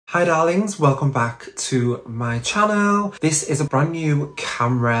Hi darlings, welcome back to my channel. This is a brand new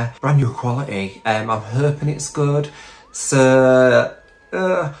camera, brand new quality. I'm hoping it's good. So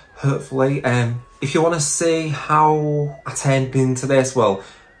hopefully, if you want to see how I turned into this, well,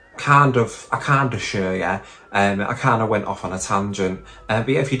 I kind of show you. I kind of went off on a tangent. But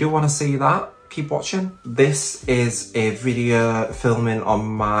yeah, if you do want to see that, keep watching. This is a video filming on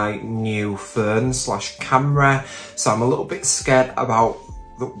my new phone / camera. So I'm a little bit scared about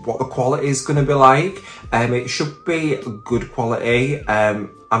what the quality is going to be like. It should be good quality.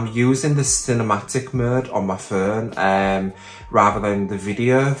 I'm using the cinematic mode on my phone rather than the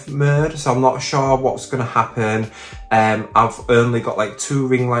video mode, so I'm not sure what's going to happen. I've only got like 2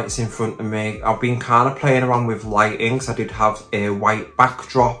 ring lights in front of me. I've been kind of playing around with lighting, so I did have a white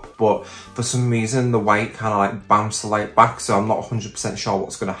backdrop, but for some reason the white kind of like bounced the light back, so I'm not 100% sure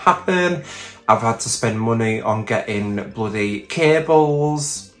what's going to happen. I've had to spend money on getting bloody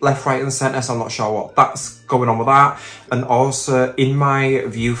cables left, right and centre, so I'm not sure what that's going on with that. And also in my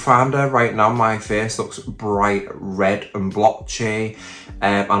viewfinder right now, my face looks bright red and blotchy,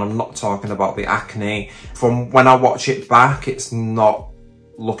 and I'm not talking about the acne. From when I watch it back, it's not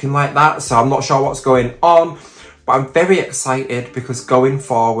looking like that, so I'm not sure what's going on. But I'm very excited because going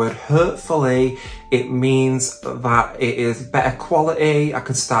forward, hopefully it means that it is better quality. I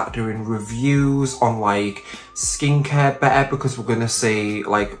can start doing reviews on like skincare better, because we're going to see,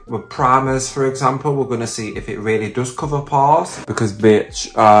 like with primers for example, we're going to see if it really does cover pores, because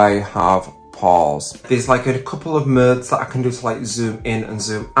bitch, I have pores. There's like a couple of modes that I can do to like zoom in and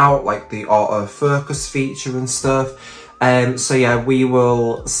zoom out, like the autofocus feature and stuff. So yeah, we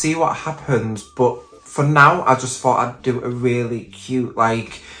will see what happens, but for now, I just thought I'd do a really cute,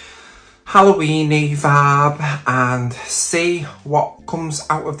 like, Halloween-y vibe and see what comes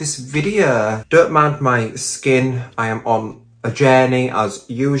out of this video. Don't mind my skin, I am on a journey as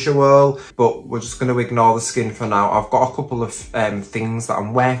usual, but we're just going to ignore the skin for now. I've got a couple of things that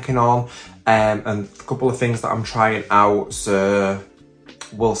I'm working on and a couple of things that I'm trying out, so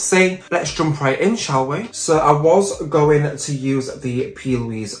we'll see. Let's jump right in, shall we? So I was going to use the P.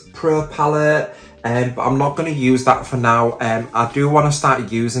 Louise Pro palette, but I'm not going to use that for now. I do want to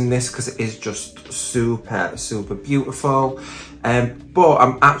start using this because it is just super beautiful. But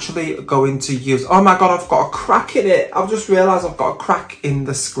I'm actually going to use, oh my god, I've got a crack in it. I've just realised I've got a crack in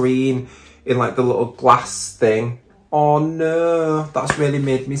the screen, in like the little glass thing. Oh no, that's really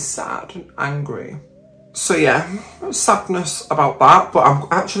made me sad and angry. So yeah, sadness about that, but I'm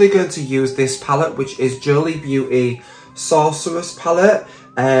actually going to use this palette, which is Jolie Beauty Sorceress palette.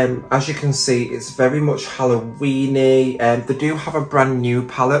 As you can see, it's very much Halloween-y. They do have a brand new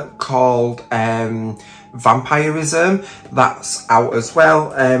palette called Vampirism that's out as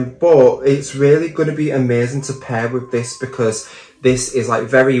well, but it's really going to be amazing to pair with this, because this is like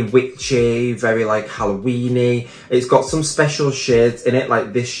very witchy, very like Halloween-y. It's got some special shades in it,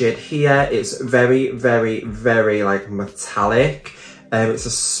 like this shade here. It's very like metallic. It's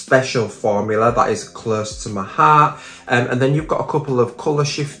a special formula that is close to my heart. And then you've got a couple of colour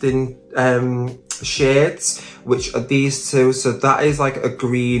shifting shades, which are these two. So that is like a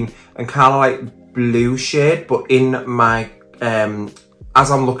green and kind of like blue shade, but in my as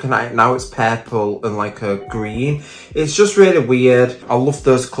I'm looking at it now, it's purple and like a green. It's just really weird. I love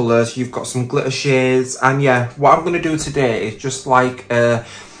those colours. You've got some glitter shades, and yeah, what I'm going to do today is just like a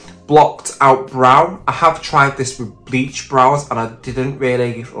blocked out brow. I have tried this with bleach brows and I didn't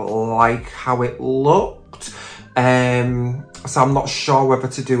really like how it looked. So I'm not sure whether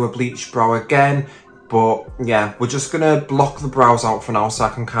to do a bleach brow again. But yeah, we're just going to block the brows out for now, so I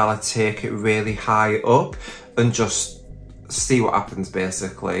can kind of take it really high up and just see what happens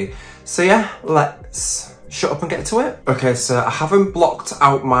basically. So yeah, let's shut up and get to it. Okay, so I haven't blocked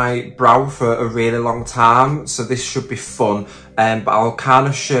out my brow for a really long time, so this should be fun. But I'll kind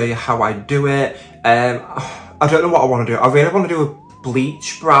of show you how I do it. I don't know what I want to do. I really want to do a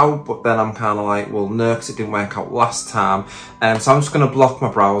bleach brow, but then I'm kind of like, well no, because it didn't work out last time. So I'm just going to block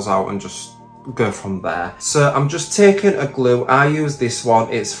my brows out and just go from there. So I'm just taking a glue. I use this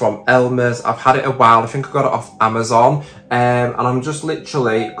one, it's from Elmer's. I've had it a while, I think I got it off Amazon, and I'm just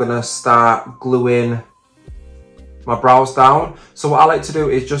literally gonna start gluing my brows down. So what I like to do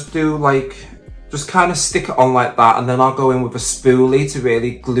is just do like, just kind of stick it on like that, and then I'll go in with a spoolie to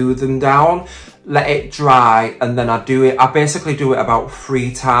really glue them down, let it dry, and then I basically do it about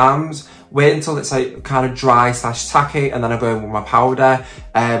 3 times wait until it's like kind of dry slash tacky, and then I go in with my powder.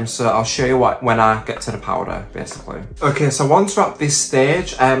 So I'll show you when I get to the powder, basically. Okay, so once we're at this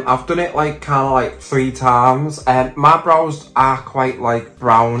stage, I've done it like kind of like 3 times. My brows are quite like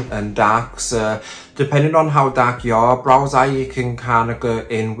brown and dark, so depending on how dark your brows are, you can kind of go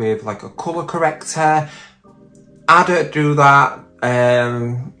in with like a colour corrector. I don't do that.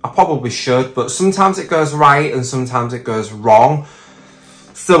 I probably should, but sometimes it goes right and sometimes it goes wrong.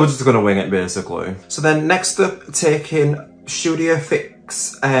 So we're just gonna wing it, basically. So then next up, taking Studio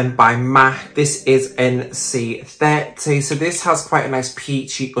Fix by MAC. This is NC30. So this has quite a nice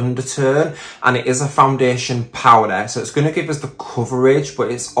peachy undertone, and it is a foundation powder. So it's gonna give us the coverage,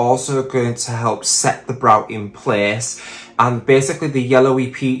 but it's also going to help set the brow in place. And basically the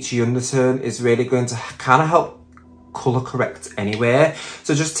yellowy peachy undertone is really going to kind of help colour correct anyway.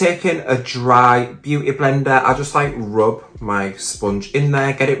 So just taking a dry beauty blender, I just like rub my sponge in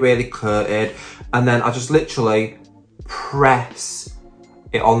there, get it really coated, and then I just literally press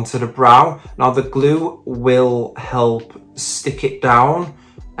it onto the brow. Now the glue will help stick it down,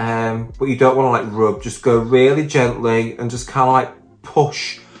 but you don't want to like rub, just go really gently and just kind of like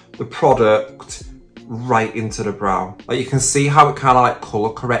push the product right into the brow. Like you can see how it kind of like colour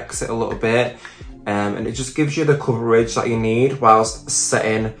corrects it a little bit. And it just gives you the coverage that you need whilst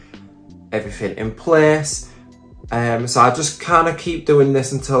setting everything in place. So I just kind of keep doing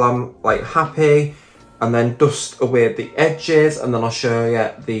this until I'm like happy, and then dust away the edges, and then I'll show you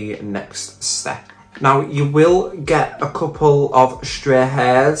the next step. Now you will get a couple of stray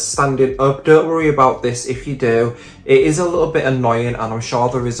hairs standing up. Don't worry about this if you do. It is a little bit annoying, and I'm sure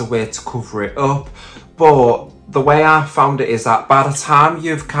there is a way to cover it up, but the way I found it is that by the time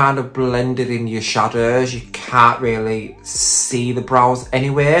you've kind of blended in your shadows, you can't really see the brows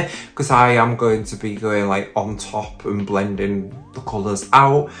anyway, because I am going to be going like on top and blending the colours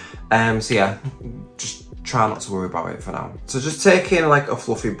out. So yeah, just try not to worry about it for now. So just taking like a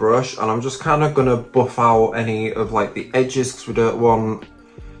fluffy brush, and I'm just kind of gonna buff out any of like the edges, because we don't want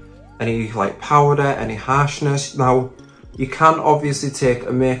any like powder, any harshness. Now you can obviously take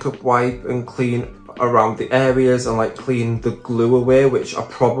a makeup wipe and clean around the areas and like clean the glue away, which I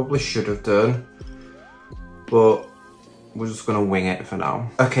probably should have done, but we're just gonna wing it for now.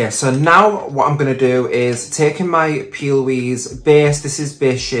 Okay, so now what I'm gonna do is taking my P. Louise base. This is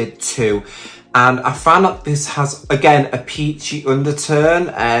base shade 2, and I found that this has again a peachy undertone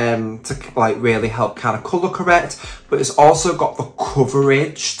to like really help kind of colour correct, but it's also got the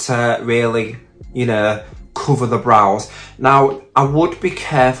coverage to really, you know, cover the brows. Now I would be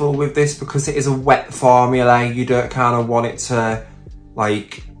careful with this because it is a wet formula. You don't kind of want it to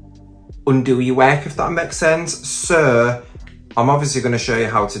like undo your work, if that makes sense. So I'm obviously going to show you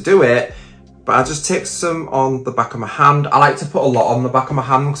how to do it, but I just take some on the back of my hand. I like to put a lot on the back of my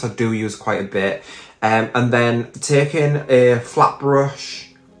hand because I do use quite a bit, and then taking a flat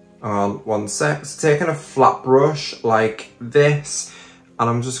brush on one sec, so taking a flat brush like this, and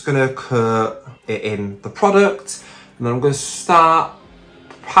I'm just going to coat it in the product, and then I'm going to start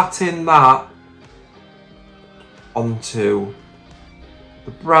patting that onto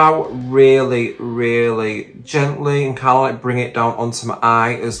the brow really, really gently, and kind of like bring it down onto my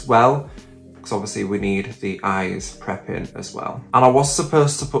eye as well, because obviously we need the eyes prepping as well. And I was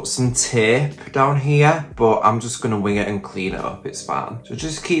supposed to put some tape down here, but I'm just going to wing it and clean it up, it's fine. So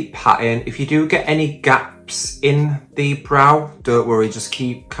just keep patting. If you do get any gaps in the brow, don't worry, just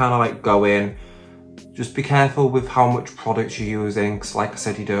keep kind of like going. Just be careful with how much product you're using, because like I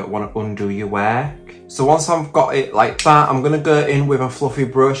said, you don't want to undo your work. So once I've got it like that, I'm going to go in with a fluffy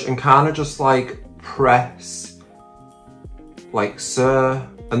brush and kind of just like press like so.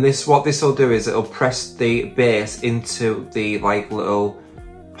 And this, what this will do is it'll press the base into the like little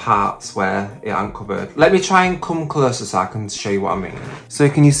parts where it uncovered. Let me try and come closer so I can show you what I mean. So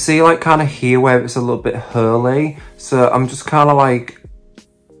can you see like kind of here where it's a little bit hurly? So I'm just kind of like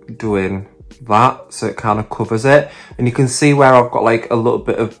doing that so it kind of covers it, and you can see where I've got like a little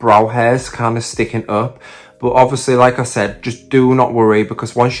bit of brow hairs kind of sticking up. But obviously, like I said, just do not worry,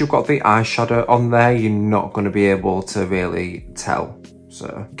 because once you've got the eyeshadow on there, you're not going to be able to really tell.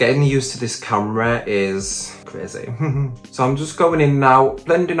 So getting used to this camera is crazy. So I'm just going in now,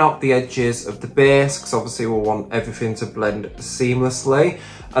 blending out the edges of the base, because obviously we'll want everything to blend seamlessly.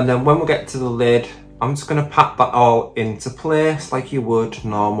 And then when we get to the lid, I'm just going to pat that all into place like you would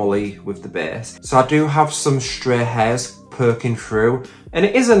normally with the base. So I do have some stray hairs poking through, and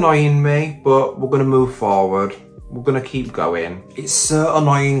it is annoying me, but we're going to move forward. We're going to keep going. It's so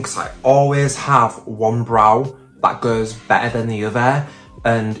annoying because I always have one brow that goes better than the other,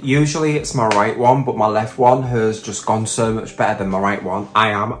 And usually it's my right one, but my left one has just gone so much better than my right one. I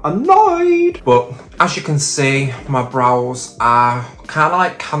am annoyed. But as you can see, my brows are kind of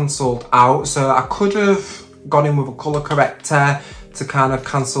like cancelled out. So I could have gone in with a colour corrector to kind of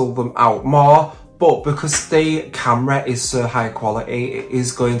cancel them out more. But because the camera is so high quality, it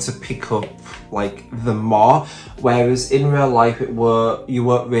is going to pick up like them more. Whereas in real life, you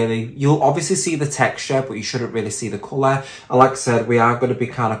won't really, you'll obviously see the texture, but you shouldn't really see the colour. And like I said, we are going to be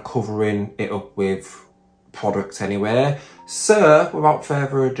kind of covering it up with product anyway. So without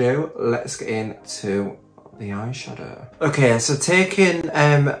further ado, let's get into the eyeshadow. Okay, so taking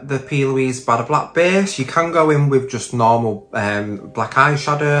the P. Louise Bada Black base, you can go in with just normal black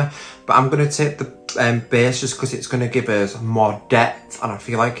eyeshadow, but I'm going to take the base just because it's going to give us more depth and I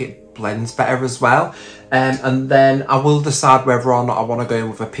feel like it blends better as well. And then I will decide whether or not I want to go in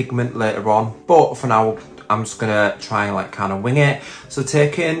with a pigment later on, but for now I'm just going to try and like kind of wing it. So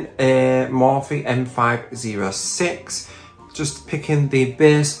taking a Morphe M506, just picking the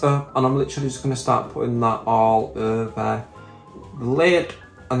base up, and I'm literally just going to start putting that all over the lid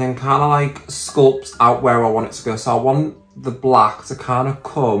and then kind of like sculpt out where I want it to go. So I want the black to kind of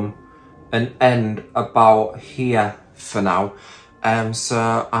come and end about here for now.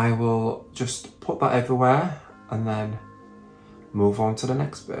 So I will just put that everywhere and then move on to the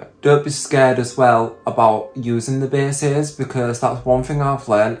next bit. Don't be scared as well about using the bases, because that's one thing I've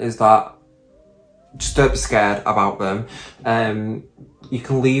learned is that just don't be scared about them. You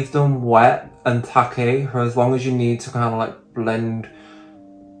can leave them wet and tacky for as long as you need to kind of like blend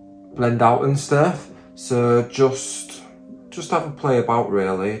out and stuff. So just have a play about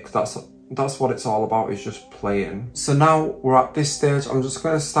really, because that's what it's all about, is just playing. So now we're at this stage, I'm just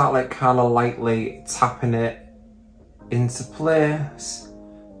going to start like kind of lightly tapping it into place.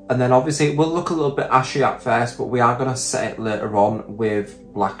 And then obviously it will look a little bit ashy at first, but we are going to set it later on with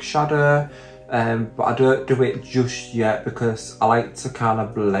black shadow. But I don't do it just yet because I like to kind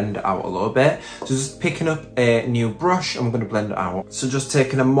of blend it out a little bit. So just picking up a new brush, I'm going to blend it out. So just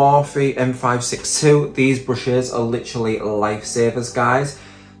taking a Morphe M562. These brushes are literally lifesavers, guys.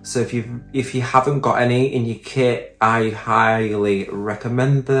 So if you haven't got any in your kit, I highly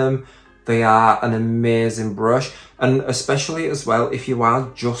recommend them. They are an amazing brush, and especially as well if you are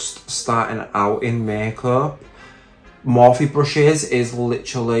just starting out in makeup, Morphe brushes is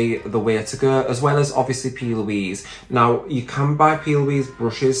literally the way to go, as well as obviously P. Louise. Now you can buy P. Louise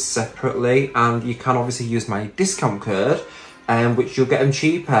brushes separately, and you can obviously use my discount code, which you'll get them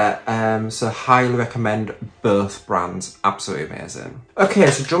cheaper. So highly recommend both brands, absolutely amazing.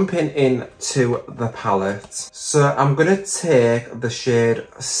 Okay, so jumping into the palette. So I'm gonna take the shade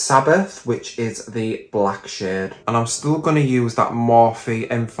Sabbath, which is the black shade, and I'm still gonna use that Morphe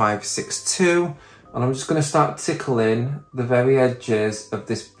M562. And I'm just going to start tickling the very edges of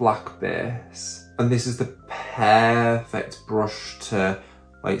this black base. And this is the perfect brush to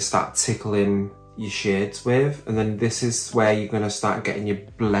like start tickling your shades with. And then this is where you're going to start getting your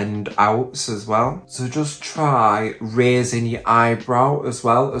blend outs as well. So just try raising your eyebrow as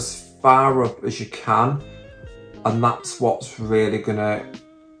well, as far up as you can. And that's what's really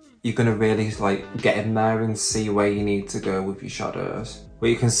you're gonna really like get in there and see where you need to go with your shadows. But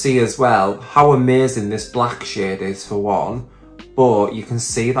you can see as well how amazing this black shade is for one, but you can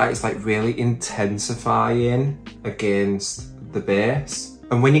see that it's like really intensifying against the base.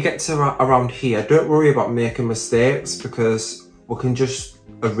 And when you get to around here, don't worry about making mistakes because we can just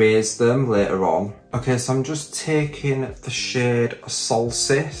erase them later on. Okay, so I'm just taking the shade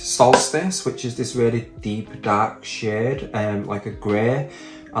Solstice, which is this really deep dark shade, like a grey.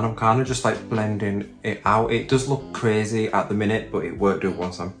 And I'm kind of just like blending it out. It does look crazy at the minute, but it won't do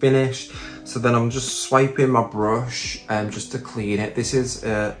once I'm finished. So then I'm just swiping my brush just to clean it. This is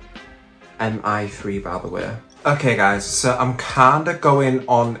MI3, by the way. Okay guys, so I'm kind of going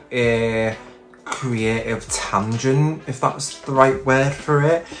on a creative tangent, if that's the right word for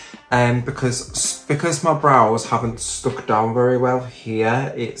it. Because my brows haven't stuck down very well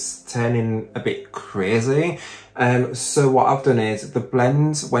here, it's turning a bit crazy. So what I've done is the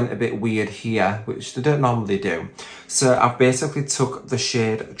blends went a bit weird here, which they don't normally do. So I've basically took the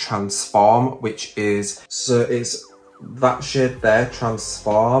shade Transform, which is, so it's that shade there,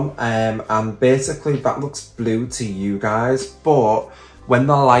 Transform, and basically that looks blue to you guys, but when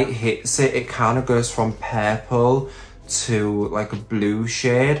the light hits it, it kind of goes from purple to like a blue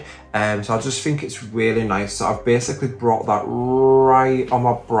shade. So I just think it's really nice. So I've basically brought that right on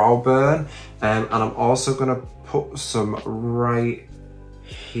my brow bone, and I'm also gonna put some right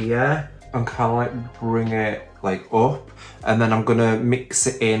here and kind of like bring it like up, and then I'm gonna mix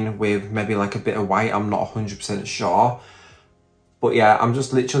it in with maybe like a bit of white. I'm not 100% sure, But yeah, I'm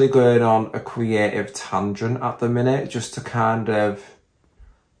just literally going on a creative tangent at the minute, just to kind of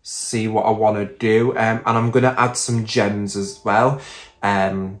see what I want to do. And I'm going to add some gems as well.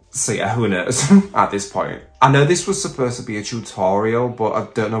 So yeah, who knows at this point. I know this was supposed to be a tutorial, but I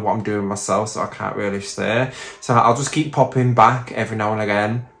don't know what I'm doing myself, so I can't really say. So I'll just keep popping back every now and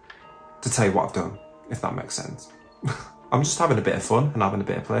again to tell you what I've done, if that makes sense. I'm just having a bit of fun and having a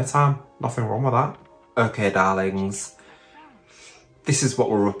bit of playtime. Nothing wrong with that. Okay, darlings. This is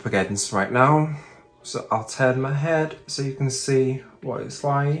what we're up against right now. So I'll turn my head so you can see what it's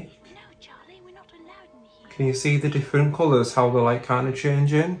like. Can you see the different colours, how they're like kind of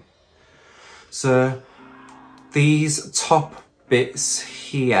changing? So these top bits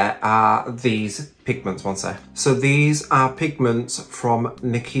here are these pigments, one sec. So these are pigments from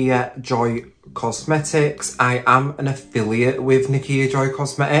Nikkia Joy Cosmetics. I am an affiliate with Nikkia Joy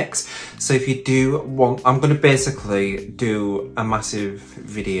Cosmetics, so if you do want, I'm going to basically do a massive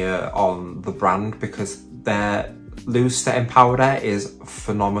video on the brand because their loose setting powder is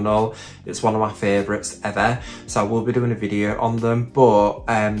phenomenal. It's one of my favourites ever, so I will be doing a video on them. But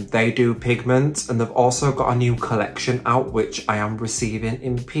they do pigments, and they've also got a new collection out which I am receiving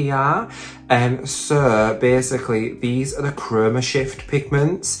in PR. So basically these are the chroma shift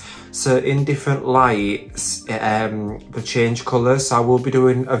pigments. So in different lights they change colours, so I will be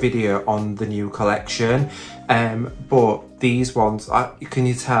doing a video on the new collection. But these ones, can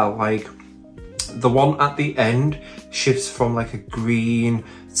you tell, like the one at the end shifts from like a green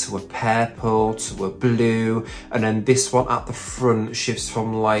to a purple to a blue, and then this one at the front shifts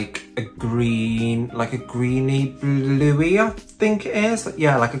from like a green, like a greeny bluey, I think it is.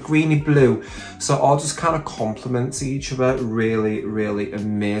 Yeah, like a greeny blue. So all just kind of complements each other really, really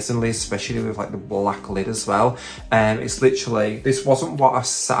amazingly, especially with like the black lid as well. It's literally, this wasn't what I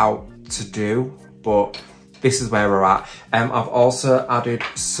set out to do, but this is where we're at. I've also added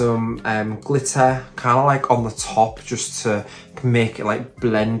some glitter kind of like on the top, just to make it like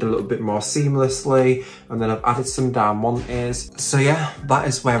blend a little bit more seamlessly. And then I've added some diamantes. So yeah, that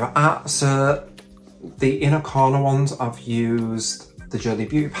is where we're at. So the inner corner ones, I've used the GOLI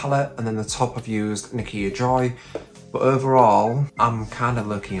Beauty palette, and then the top I've used Nikkia Joy. But overall, I'm kind of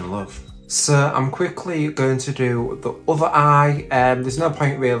looking in love. So I'm quickly going to do the other eye. There's no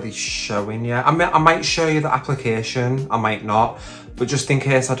point really showing you. I might show you the application, I might not. But just in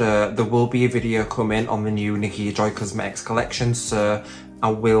case I do, there will be a video coming on the new Nikkia Joy Cosmetics collection. So I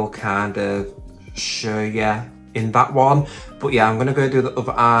will kind of show you in that one. But yeah, I'm going to go do the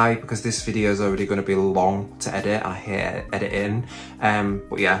other eye because this video is already going to be long to edit. I hate editing.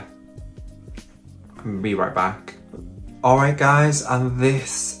 But yeah, I'll be right back. Alright guys, and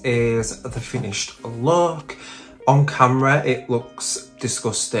this is the finished look. On camera it looks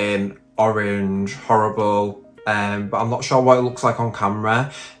disgusting, orange, horrible, but I'm not sure what it looks like on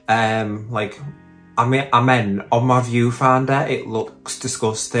camera. Like, I mean on my viewfinder it looks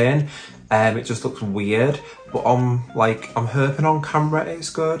disgusting. It just looks weird, but I'm hoping on camera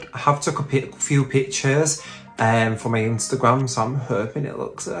it's good. I have took a few pictures for my Instagram, so I'm hoping it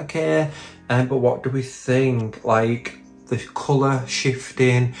looks okay. But what do we think? Like, the colour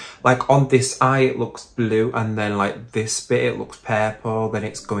shifting, like on this eye it looks blue, and then like this bit it looks purple, then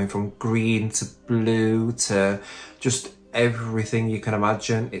it's going from green to blue to just everything you can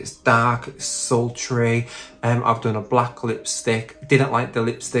imagine. It's dark, it's sultry. I've done a black lipstick, didn't like the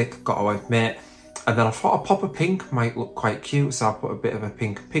lipstick, gotta admit, and then I thought a pop of pink might look quite cute, so I put a bit of a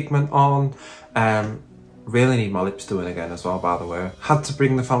pink pigment on. Really need my lips doing again as well, by the way. Had to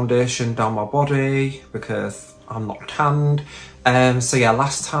bring the foundation down my body because I'm not tanned. So yeah,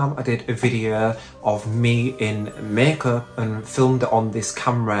 last time I did a video of me in makeup and filmed it on this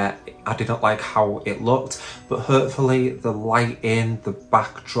camera. I didn't like how it looked, but hopefully the lighting, the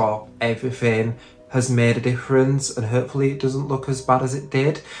backdrop, everything has made a difference, and hopefully it doesn't look as bad as it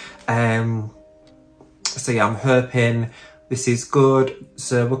did. So yeah, I'm hoping this is good.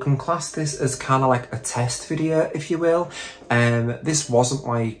 So we can class this as kind of like a test video, if you will. This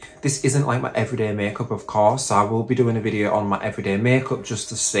isn't like my everyday makeup, of course. So I will be doing a video on my everyday makeup just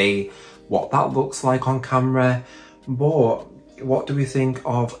to see what that looks like on camera. But what do we think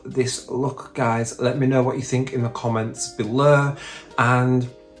of this look, guys? Let me know what you think in the comments below. And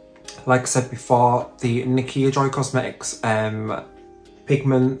like I said before, the Nikkia Joy Cosmetics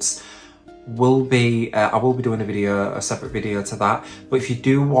pigments will be, I will be doing a separate video to that. But if you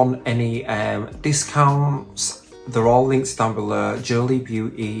do want any discounts, they're all links down below. GOLI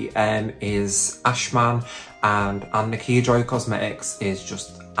Beauty is Ashman, and Nikkia Joy Cosmetics is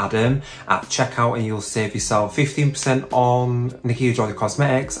just Adam at checkout, and you'll save yourself 15% on Nikkia GOLI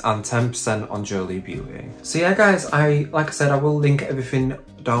Cosmetics and 10% on GOLI Beauty. So yeah guys, like I said, I will link everything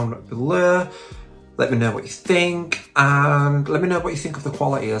down below. Let me know what you think, and let me know what you think of the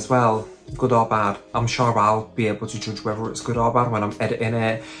quality as well, good or bad. I'm sure I'll be able to judge whether it's good or bad when I'm editing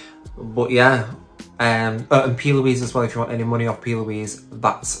it. But yeah, and P. Louise as well, if you want any money off P. Louise,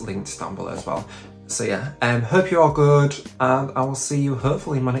 that's linked down below as well. So yeah, hope you're all good, and I will see you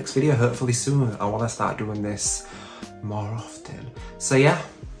hopefully in my next video, hopefully soon. I want to start doing this more often. So yeah,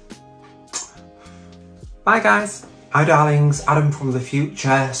 bye guys. Hi darlings, Adam from the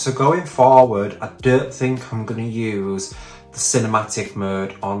future. So going forward, I don't think I'm going to use the cinematic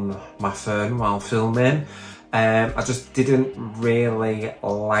mode on my phone while filming. I just didn't really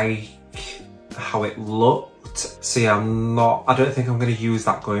like how it looked. So yeah, I don't think I'm going to use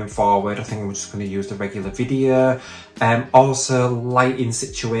that going forward. I think I'm just going to use the regular video. Also, lighting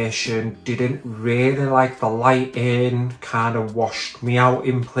situation, didn't really like the lighting, kind of washed me out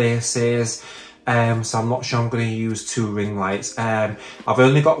in places. So I'm not sure I'm going to use 2 ring lights. I've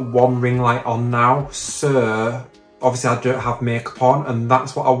only got 1 ring light on now, so obviously I don't have makeup on, and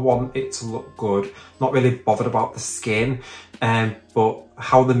that's what I want it to look good. Not really bothered about the skin, but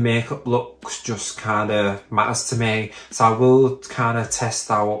how the makeup looks just kind of matters to me. So I will kind of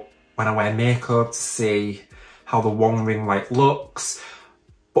test out when I wear makeup to see how the 1 ring light looks.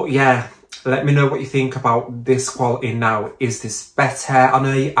 But yeah, let me know what you think about this quality now. Is this better? I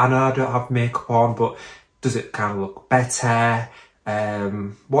know I don't have makeup on, but does it kind of look better?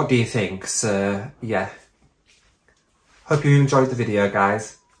 What do you think? So yeah, hope you enjoyed the video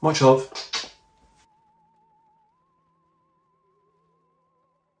guys. Much love.